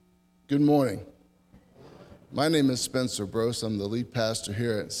Good morning. My name is Spencer Brose. I'm the lead pastor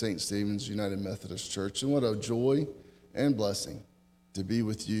here at St. Stephen's United Methodist Church. And what a joy and blessing to be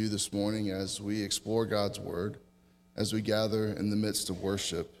with you this morning as we explore God's Word, as we gather in the midst of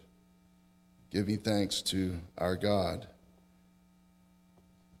worship, giving thanks to our God.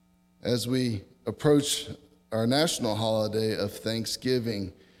 As we approach our national holiday of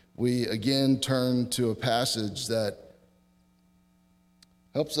Thanksgiving, we again turn to a passage that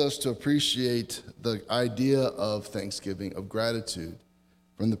helps us to appreciate the idea of thanksgiving, of gratitude,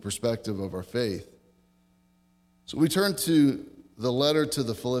 from the perspective of our faith. So we turn to the letter to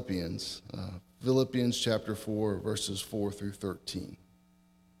the Philippians, Philippians chapter 4, verses 4 through 13.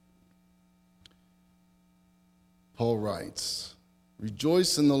 Paul writes,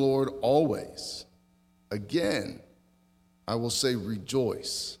 "Rejoice in the Lord always. Again, I will say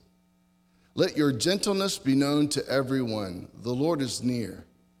rejoice. Let your gentleness be known to everyone. The Lord is near.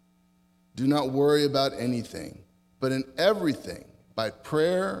 Do not worry about anything, but in everything, by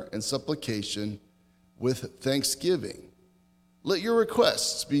prayer and supplication, with thanksgiving, let your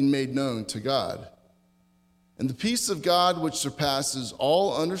requests be made known to God. And the peace of God, which surpasses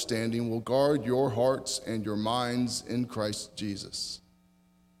all understanding, will guard your hearts and your minds in Christ Jesus.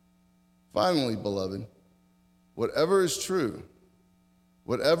 Finally, beloved, whatever is true,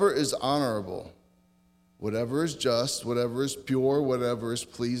 whatever is honorable, whatever is just, whatever is pure, whatever is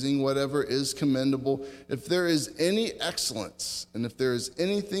pleasing, whatever is commendable, if there is any excellence and if there is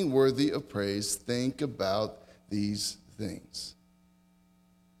anything worthy of praise, think about these things.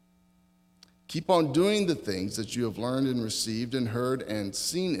 Keep on doing the things that you have learned and received and heard and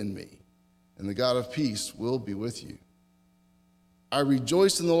seen in me, and the God of peace will be with you. I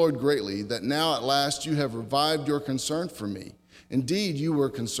rejoice in the Lord greatly that now at last you have revived your concern for me. Indeed, you were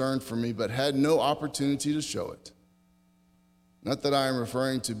concerned for me, but had no opportunity to show it. Not that I am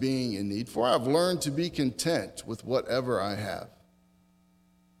referring to being in need, for I have learned to be content with whatever I have.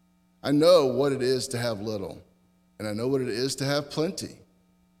 I know what it is to have little, and I know what it is to have plenty.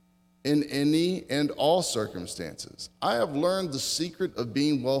 In any and all circumstances, I have learned the secret of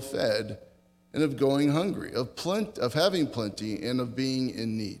being well fed and of going hungry, of having plenty and of being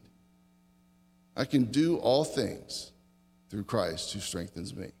in need. I can do all things through Christ who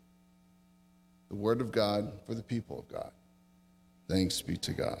strengthens me." The word of God for the people of God. Thanks be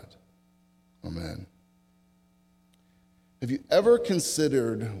to God. Amen. Have you ever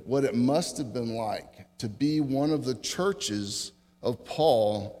considered what it must have been like to be one of the churches of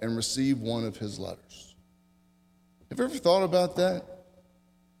Paul and receive one of his letters? Have you ever thought about that?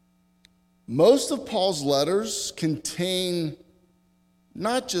 Most of Paul's letters contain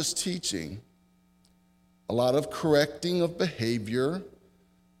not just teaching, a lot of correcting of behavior,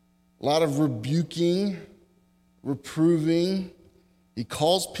 a lot of rebuking, reproving. He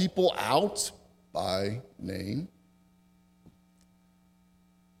calls people out by name.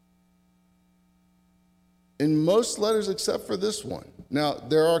 In most letters except for this one. Now,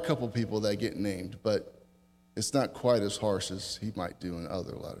 there are a couple people that get named, but it's not quite as harsh as he might do in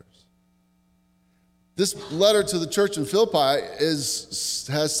other letters. This letter to the church in Philippi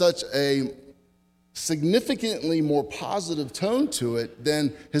has such a significantly more positive tone to it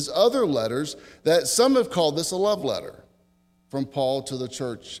than his other letters that some have called this a love letter from Paul to the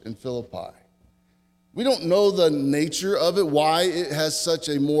church in Philippi. We don't know the nature of it, why it has such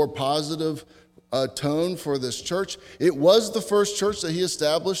a more positive tone for this church. It was the first church that he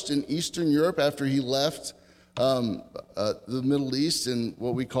established in Eastern Europe after he left the Middle East in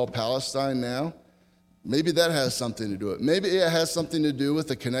what we call Palestine now. Maybe that has something to do with it. Maybe it has something to do with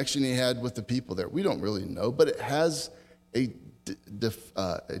the connection he had with the people there. We don't really know, but it has a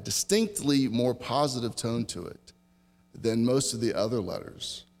distinctly more positive tone to it than most of the other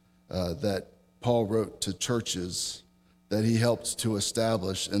letters that Paul wrote to churches that he helped to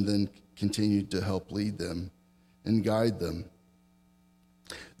establish and then continued to help lead them and guide them.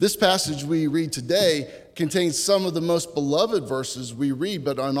 This passage we read today contains some of the most beloved verses we read,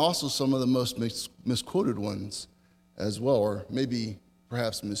 but also some of the most misquoted ones as well, or maybe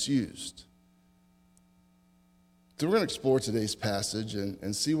perhaps misused. So we're going to explore today's passage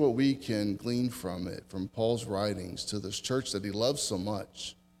and see what we can glean from it, from Paul's writings to this church that he loves so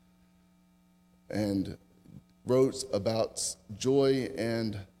much and wrote about joy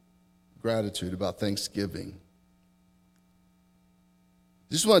and gratitude, about thanksgiving.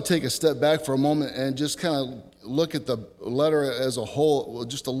 Just want to take a step back for a moment and just kind of look at the letter as a whole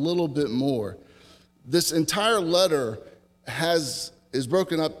just a little bit more. This entire letter is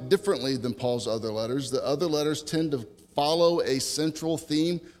broken up differently than Paul's other letters. The other letters tend to follow a central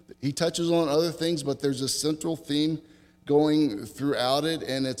theme. He touches on other things, but there's a central theme going throughout it,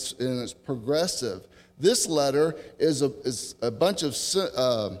 and it's progressive. This letter is a bunch of,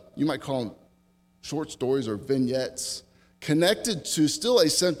 you might call them short stories or vignettes, connected to still a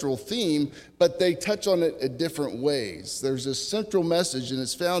central theme, but they touch on it in different ways. There's a central message, and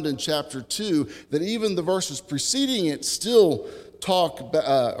it's found in chapter 2, that even the verses preceding it still talk,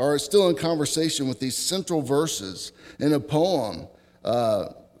 or are still in conversation with these central verses in a poem.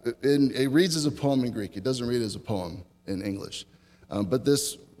 It reads as a poem in Greek. It doesn't read as a poem in English. But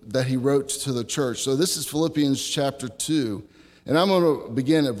this, that he wrote to the church. So this is Philippians chapter 2. And I'm going to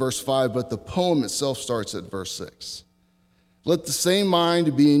begin at verse 5, but the poem itself starts at verse 6. Let the same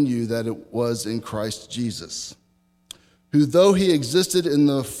mind be in you that it was in Christ Jesus, who, though he existed in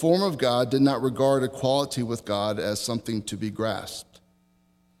the form of God, did not regard equality with God as something to be grasped,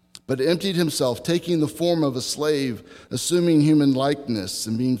 but emptied himself, taking the form of a slave, assuming human likeness,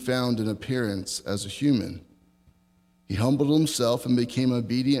 and being found in appearance as a human. He humbled himself and became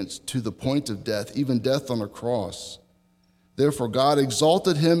obedient to the point of death, even death on a cross. Therefore, God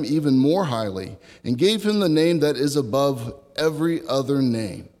exalted him even more highly and gave him the name that is above every other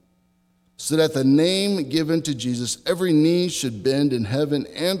name, so that the name given to Jesus, every knee should bend in heaven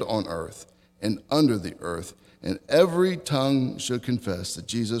and on earth and under the earth, and every tongue should confess that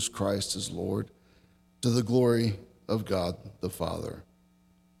Jesus Christ is Lord, to the glory of God the Father.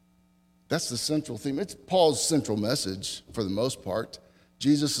 That's the central theme. It's Paul's central message for the most part.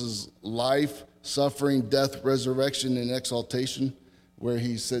 Jesus' life, suffering, death, resurrection, and exaltation, where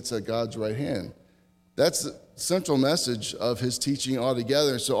he sits at God's right hand. That's the central message of his teaching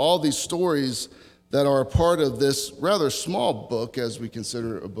altogether. So all these stories that are a part of this rather small book, as we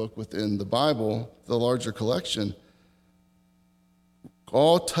consider a book within the Bible, the larger collection,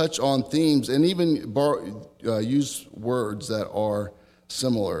 all touch on themes and even use words that are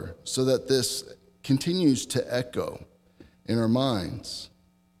similar, so that this continues to echo in our minds.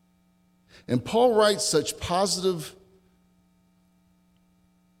 And Paul writes such positive,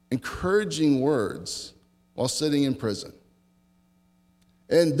 encouraging words while sitting in prison.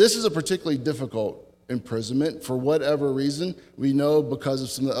 And this is a particularly difficult imprisonment for whatever reason. We know because of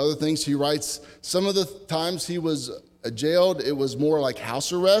some of the other things he writes. Some of the times he was jailed, it was more like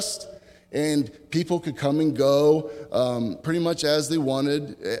house arrest, and people could come and go pretty much as they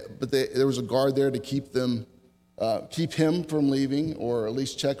wanted, but there was a guard there to keep him from leaving, or at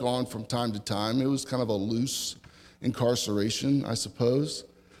least check on from time to time. It was kind of a loose incarceration, I suppose.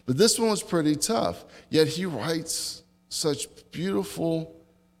 But this one was pretty tough. Yet he writes such beautiful,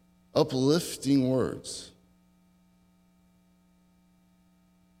 uplifting words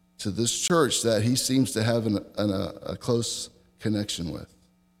to this church that he seems to have a close connection with.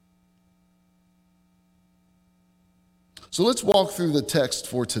 So let's walk through the text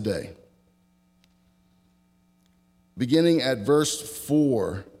for today. Beginning at verse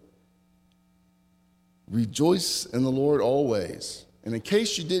 4, rejoice in the Lord always. And in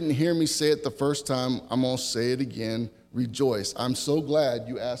case you didn't hear me say it the first time, I'm going to say it again, rejoice. I'm so glad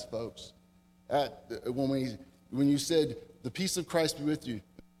you asked, folks, when you said, the peace of Christ be with you.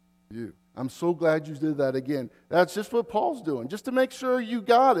 I'm so glad you did that again. That's just what Paul's doing, just to make sure you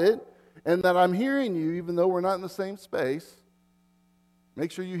got it and that I'm hearing you, even though we're not in the same space.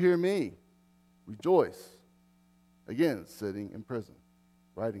 Make sure you hear me. Rejoice. Again, sitting in prison,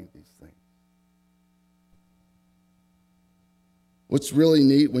 writing these things. What's really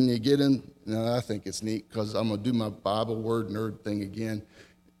neat when you get in, I think it's neat because I'm going to do my Bible word nerd thing again.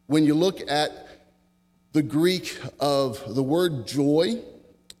 When you look at the Greek of the word joy,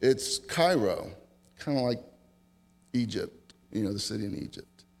 it's Cairo, kind of like Egypt, the city in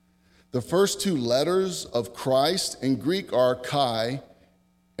Egypt. The first two letters of Christ in Greek are Chi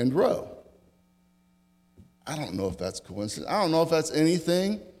and Rho. I don't know if that's coincidence. I don't know if that's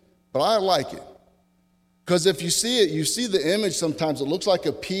anything, but I like it. Because if you see it, you see the image sometimes. It looks like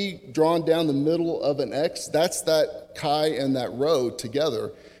a P drawn down the middle of an X. That's that Chi and that Rho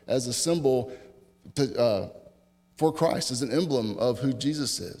together as a symbol for Christ, as an emblem of who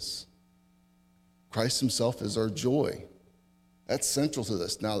Jesus is. Christ himself is our joy. That's central to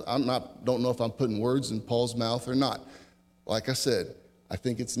this. Now, don't know if I'm putting words in Paul's mouth or not. Like I said, I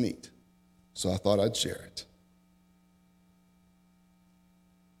think it's neat. So I thought I'd share it.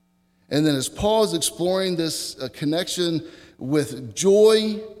 And then as Paul is exploring this connection with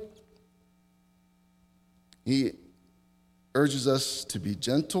joy, he urges us to be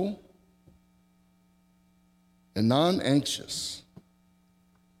gentle and non-anxious,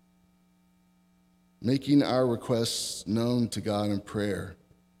 making our requests known to God in prayer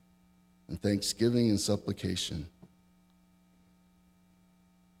and thanksgiving and supplication.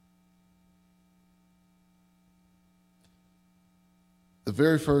 the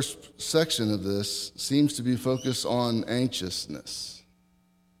very first section of this seems to be focused on anxiousness.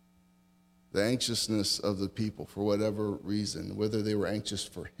 The anxiousness of the people for whatever reason, whether they were anxious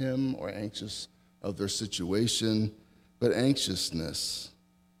for him or anxious of their situation, but anxiousness.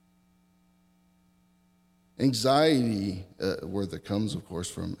 Anxiety, where that comes, of course,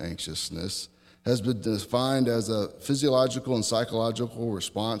 from anxiousness, has been defined as a physiological and psychological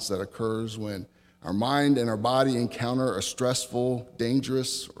response that occurs when our mind and our body encounter a stressful,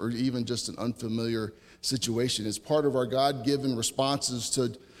 dangerous, or even just an unfamiliar situation. It's part of our God-given responses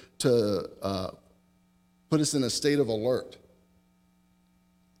to put us in a state of alert.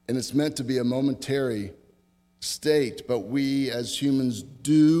 And it's meant to be a momentary state, but we as humans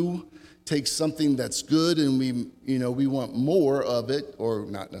do take something that's good and we want more of it, or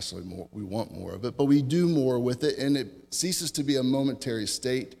not necessarily more, we want more of it, but we do more with it, and it ceases to be a momentary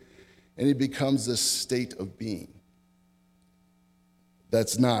state, and it becomes this state of being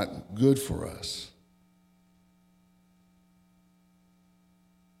that's not good for us.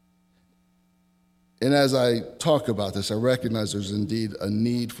 And as I talk about this, I recognize there's indeed a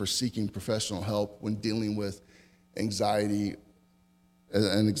need for seeking professional help when dealing with anxiety.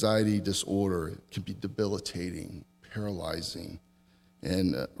 An anxiety disorder can be debilitating, paralyzing,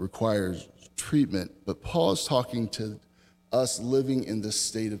 and requires treatment. But Paul is talking to us living in this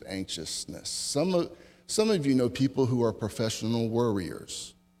state of anxiousness. Some of you know people who are professional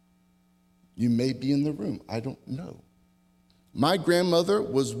worriers. You may be in the room. I don't know. My grandmother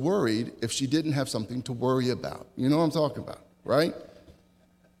was worried if she didn't have something to worry about. You know what I'm talking about, right?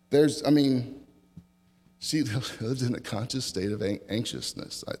 She lived in a conscious state of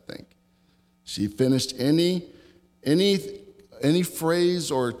anxiousness, I think. She finished any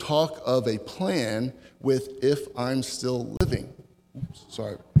phrase or talk of a plan with "if I'm still living." Oops,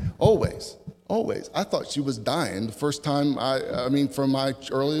 sorry. Always. I thought she was dying the first time, from my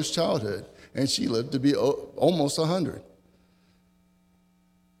earliest childhood, and she lived to be almost 100.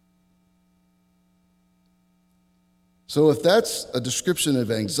 So if that's a description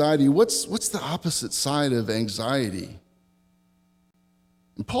of anxiety, what's the opposite side of anxiety?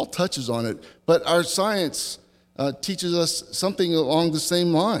 And Paul touches on it, but our science teaches us something along the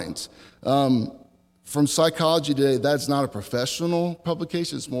same lines. From Psychology Today, that's not a professional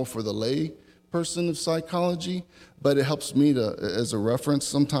publication. It's more for the lay person of psychology, but it helps me as a reference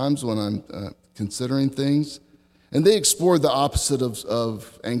sometimes when I'm considering things. And they explore the opposite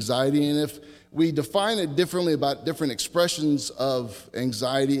of anxiety, and if we define it differently about different expressions of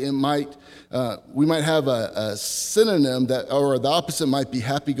anxiety, we might have a synonym or the opposite might be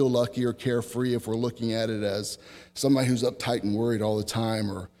happy-go-lucky or carefree if we're looking at it as somebody who's uptight and worried all the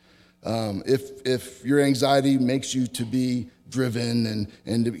time, or if your anxiety makes you to be driven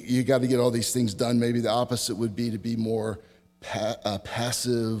and you got to get all these things done, maybe the opposite would be to be more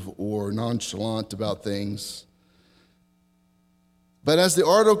passive or nonchalant about things. But as the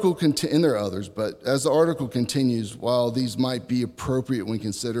article and there are others, but as the article continues, while these might be appropriate when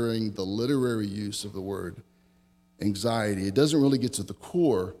considering the literary use of the word anxiety, it doesn't really get to the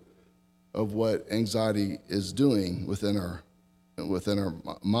core of what anxiety is doing within our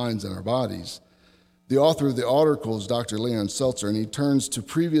minds and our bodies. The author of the article is Dr. Leon Seltzer, and he turns to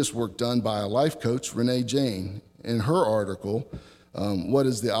previous work done by a life coach, Renee Jain. In her article, what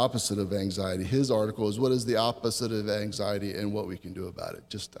is the opposite of anxiety? His article is what is the opposite of anxiety and what we can do about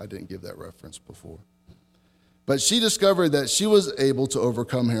it. I didn't give that reference before. But she discovered that she was able to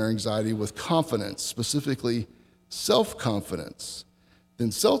overcome her anxiety with confidence, specifically self-confidence.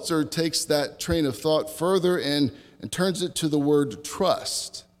 Then Seltzer takes that train of thought further and turns it to the word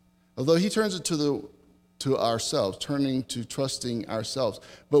trust. Although he turns it to ourselves, turning to trusting ourselves.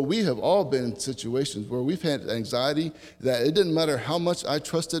 But we have all been in situations where we've had anxiety that it didn't matter how much I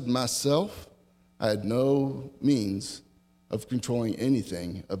trusted myself, I had no means of controlling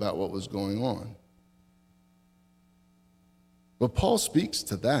anything about what was going on. But Paul speaks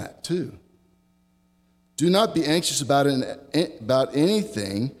to that too. Do not be anxious about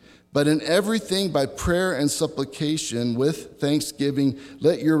anything, but in everything by prayer and supplication with thanksgiving,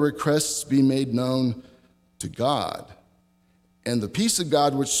 let your requests be made known to God. And the peace of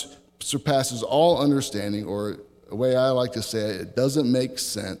God, which surpasses all understanding, or a way I like to say it doesn't make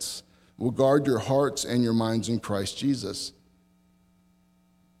sense, will guard your hearts and your minds in Christ Jesus.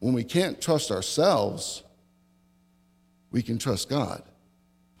 When we can't trust ourselves, we can trust God,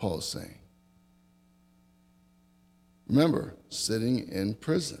 Paul is saying. Remember, sitting in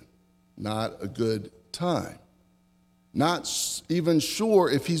prison, not a good time. Not even sure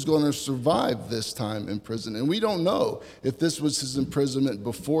if he's going to survive this time in prison. And we don't know if this was his imprisonment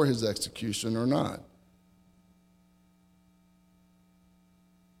before his execution or not.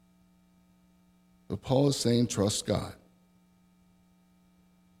 But Paul is saying, trust God.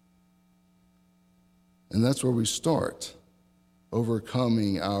 And that's where we start,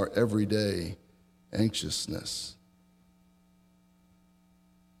 overcoming our everyday anxiousness.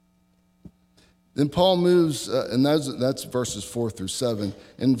 Then Paul moves, and that's verses 4 through 7.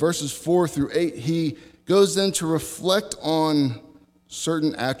 In verses 4 through 8, he goes in to reflect on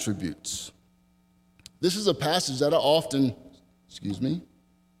certain attributes. This is a passage that I often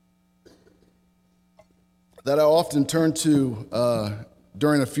turn to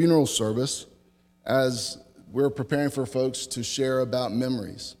during a funeral service as we're preparing for folks to share about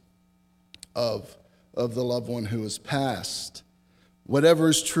memories of the loved one who has passed. Whatever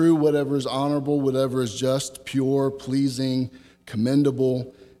is true, whatever is honorable, whatever is just, pure, pleasing,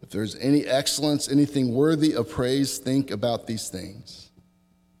 commendable, if there's any excellence, anything worthy of praise, think about these things.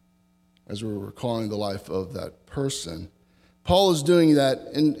 As we're recalling the life of that person. Paul is doing that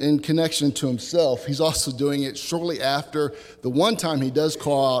in connection to himself. He's also doing it shortly after the one time he does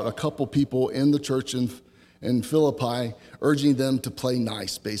call out a couple people in the church in Philippi, urging them to play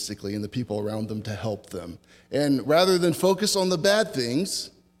nice, basically, and the people around them to help them. And rather than focus on the bad things,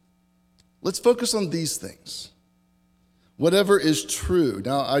 let's focus on these things. Whatever is true.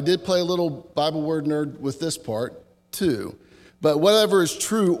 Now, I did play a little Bible word nerd with this part, too. But whatever is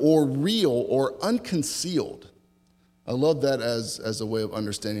true or real or unconcealed. I love that as a way of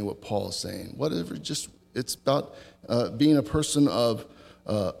understanding what Paul is saying. It's about being a person of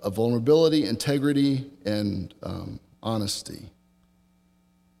vulnerability, integrity, and honesty.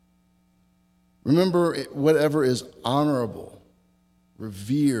 Remember, whatever is honorable,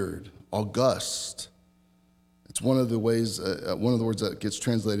 revered, august. It's one of the words that gets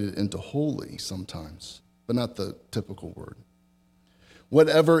translated into holy sometimes, but not the typical word.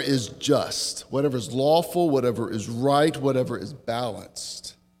 Whatever is just, whatever is lawful, whatever is right, whatever is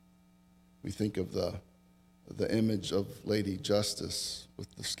balanced. We think of the image of Lady Justice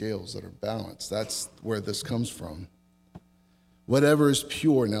with the scales that are balanced. That's where this comes from. Whatever is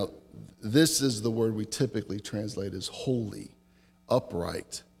pure. Now, this is the word we typically translate as holy,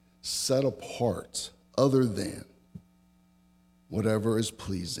 upright, set apart, other than. Whatever is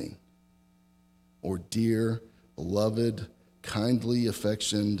pleasing, or dear, beloved, kindly,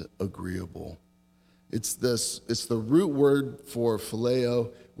 affectioned, agreeable. It's the root word for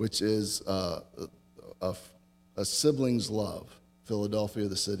phileo, which is a sibling's love. Philadelphia,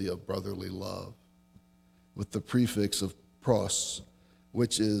 the city of brotherly love, with the prefix of pros,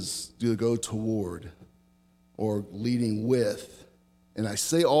 which is to go toward or leading with. And I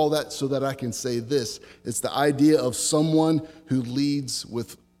say all that so that I can say this. It's the idea of someone who leads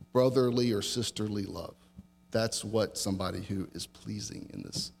with brotherly or sisterly love. That's what somebody who is pleasing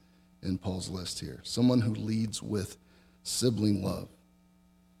in Paul's list here. Someone who leads with sibling love.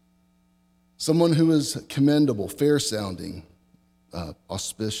 Someone who is commendable, fair-sounding,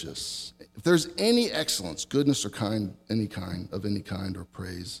 auspicious. If there's any excellence, goodness, or any kind, or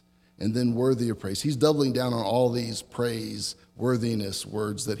praise, and then worthy of praise. He's doubling down on all these praise, worthiness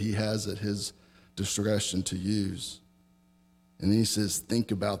words that he has at his discretion to use. And he says,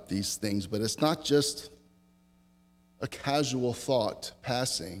 think about these things. But it's not just a casual thought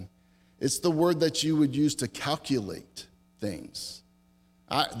passing. It's the word that you would use to calculate things.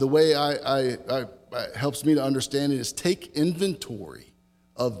 The way I helps me to understand it is take inventory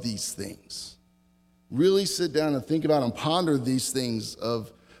of these things. Really sit down and think about and ponder these things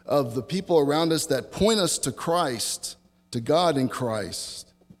of the people around us that point us to Christ, to God in Christ.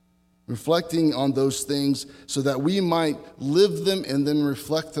 Reflecting on those things so that we might live them and then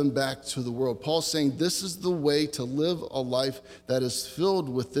reflect them back to the world. Paul's saying this is the way to live a life that is filled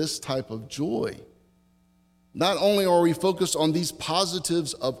with this type of joy. Not only are we focused on these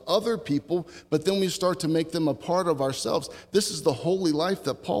positives of other people, but then we start to make them a part of ourselves. This is the holy life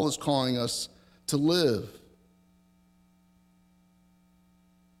that Paul is calling us to live.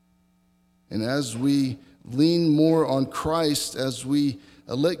 And as we lean more on Christ, as we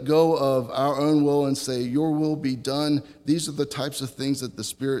let go of our own will and say, your will be done. These are the types of things that the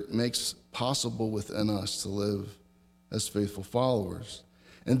Spirit makes possible within us to live as faithful followers.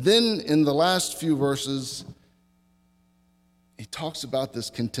 And then in the last few verses, he talks about this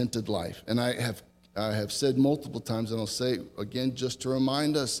contented life. And I have said multiple times, and I'll say again just to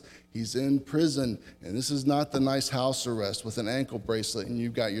remind us, he's in prison, and this is not the nice house arrest with an ankle bracelet, and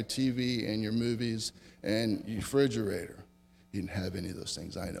you've got your TV and your movies and your refrigerator. He didn't have any of those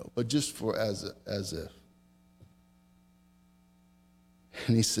things, I know, but just for as if.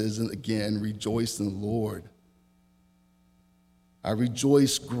 And he says, and again, rejoice in the Lord. I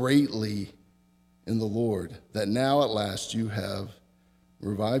rejoice greatly in the Lord that now at last you have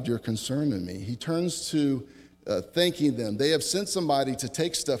revived your concern in me. He turns to thanking them. They have sent somebody to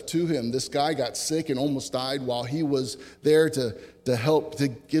take stuff to him. This guy got sick and almost died while he was there to help, to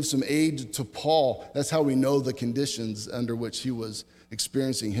give some aid to Paul. That's how we know the conditions under which he was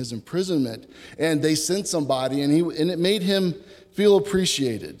experiencing his imprisonment. And they sent somebody, and it made him feel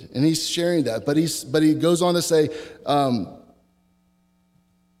appreciated. And he's sharing that. But he goes on to say,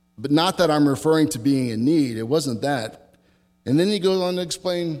 but not that I'm referring to being in need. It wasn't that. And then he goes on to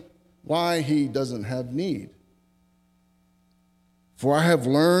explain why he doesn't have need. For I have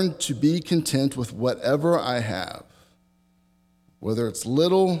learned to be content with whatever I have, whether it's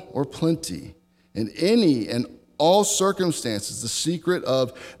little or plenty, in any and all circumstances. The secret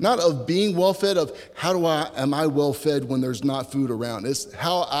of, not of being well-fed, of am I well-fed when there's not food around? It's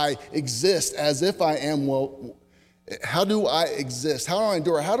how I exist as if I am well. How do I exist? How do I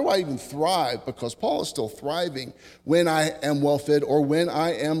endure? How do I even thrive? Because Paul is still thriving when I am well-fed or when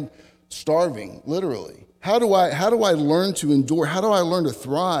I am starving, literally. How do I learn to endure? How do I learn to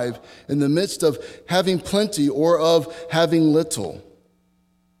thrive in the midst of having plenty or of having little?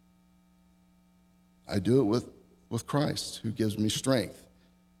 I do it with Christ, who gives me strength.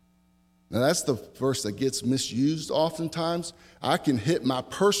 Now, that's the verse that gets misused oftentimes. I can hit my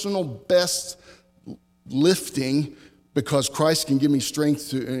personal best lifting because Christ can give me strength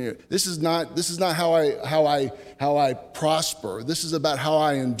to. This is not how I prosper. This is about how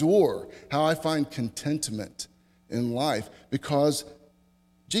I endure, how I find contentment in life, because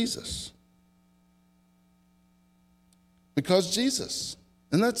Jesus. Because Jesus.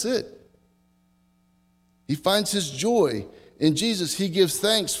 And that's it. He finds his joy in Jesus. He gives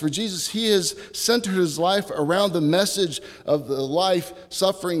thanks for Jesus. He has centered his life around the message of the life,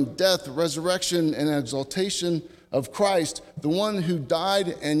 suffering, death, resurrection, and exaltation of Christ, the one who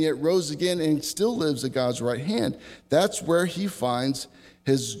died and yet rose again and still lives at God's right hand. That's where he finds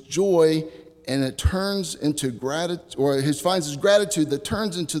his joy, and it turns into gratitude, or he finds his gratitude that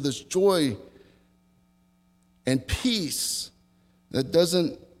turns into this joy and peace that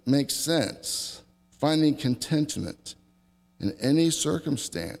doesn't make sense. Finding contentment in any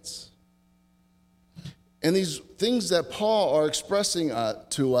circumstance. And these things that Paul are expressing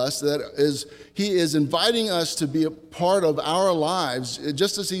to us, he is inviting us to be a part of our lives,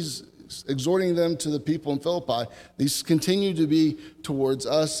 just as he's exhorting them to the people in Philippi. These continue to be towards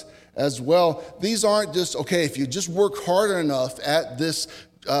us as well. These aren't just, okay, if you just work hard enough at this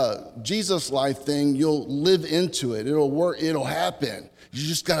Jesus life thing, you'll live into it. It'll work, it'll happen. You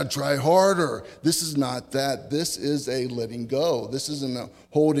just got to try harder. This is not that. This is a letting go. This isn't a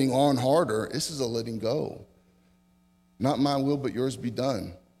holding on harder. This is a letting go. Not my will, but yours be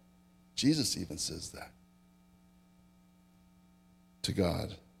done. Jesus even says that to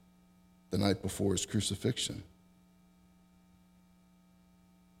God the night before his crucifixion.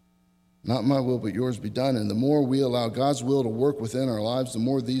 Not my will, but yours be done. And the more we allow God's will to work within our lives, the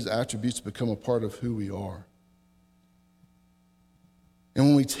more these attributes become a part of who we are. And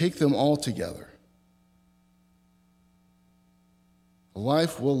when we take them all together, a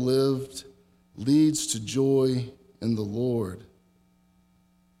life well lived leads to joy in the Lord.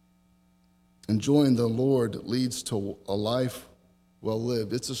 And joy in the Lord leads to a life well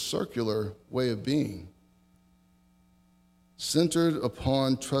lived. It's a circular way of being, centered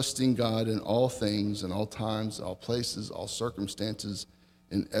upon trusting God in all things, in all times, all places, all circumstances,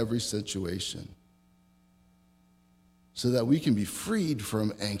 in every situation, so that we can be freed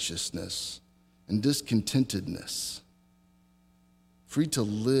from anxiousness and discontentedness, free to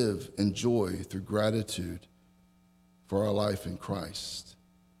live in joy through gratitude for our life in Christ.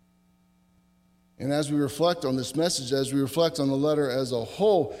 And as we reflect on this message, as we reflect on the letter as a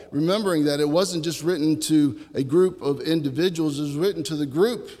whole, remembering that it wasn't just written to a group of individuals, it was written to the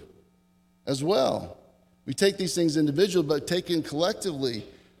group as well. We take these things individually, but taken collectively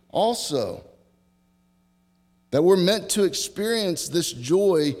also. That we're meant to experience this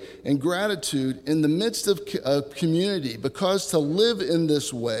joy and gratitude in the midst of a community, because to live in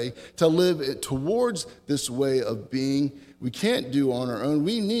this way, to live towards this way of being, we can't do on our own.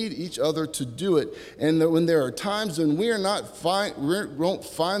 We need each other to do it. And that when there are times when we won't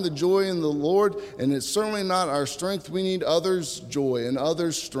find the joy in the Lord, and it's certainly not our strength, we need others' joy and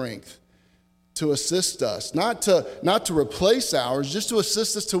others' strength to assist us, not to replace ours, just to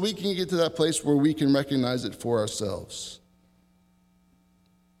assist us till we can get to that place where we can recognize it for ourselves.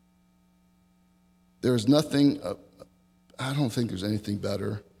 There's nothing, I don't think there's anything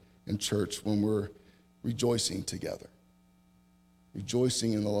better in church when we're rejoicing together,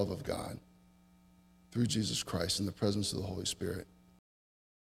 rejoicing in the love of God through Jesus Christ in the presence of the Holy Spirit.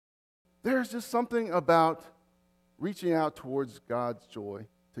 There's just something about reaching out towards God's joy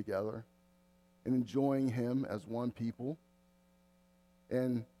together and enjoying Him as one people.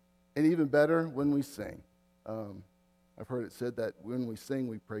 And even better, when we sing. I've heard it said that when we sing,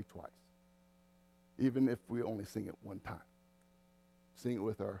 we pray twice, even if we only sing it one time. Sing it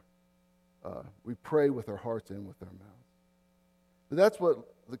with we pray with our hearts and with our mouths. But that's what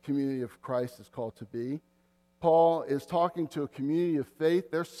the community of Christ is called to be. Paul is talking to a community of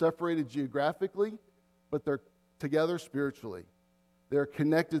faith. They're separated geographically, but they're together spiritually. They're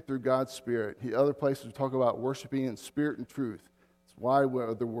connected through God's Spirit. Other places we talk about worshiping in spirit and truth. It's why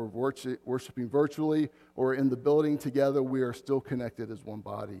whether we're worshiping virtually or in the building together, we are still connected as one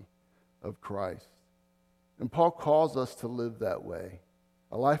body of Christ. And Paul calls us to live that way,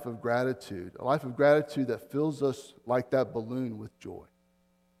 a life of gratitude that fills us like that balloon with joy.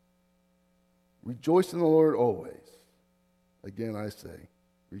 Rejoice in the Lord always. Again, I say,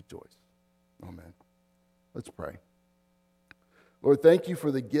 rejoice. Amen. Let's pray. Lord, thank you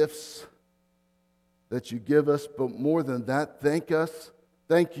for the gifts that you give us, but more than that,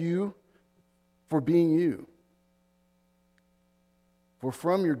 thank you for being you. For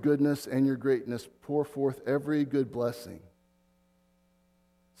from your goodness and your greatness, pour forth every good blessing,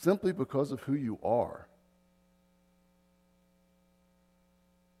 simply because of who you are.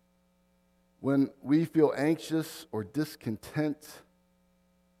 When we feel anxious or discontent,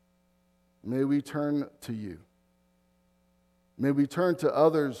 may we turn to you. May we turn to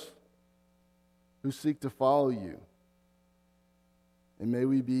others who seek to follow you. And may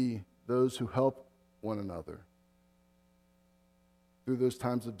we be those who help one another through those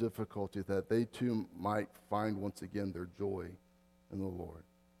times of difficulty, that they too might find once again their joy in the Lord.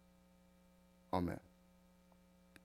 Amen.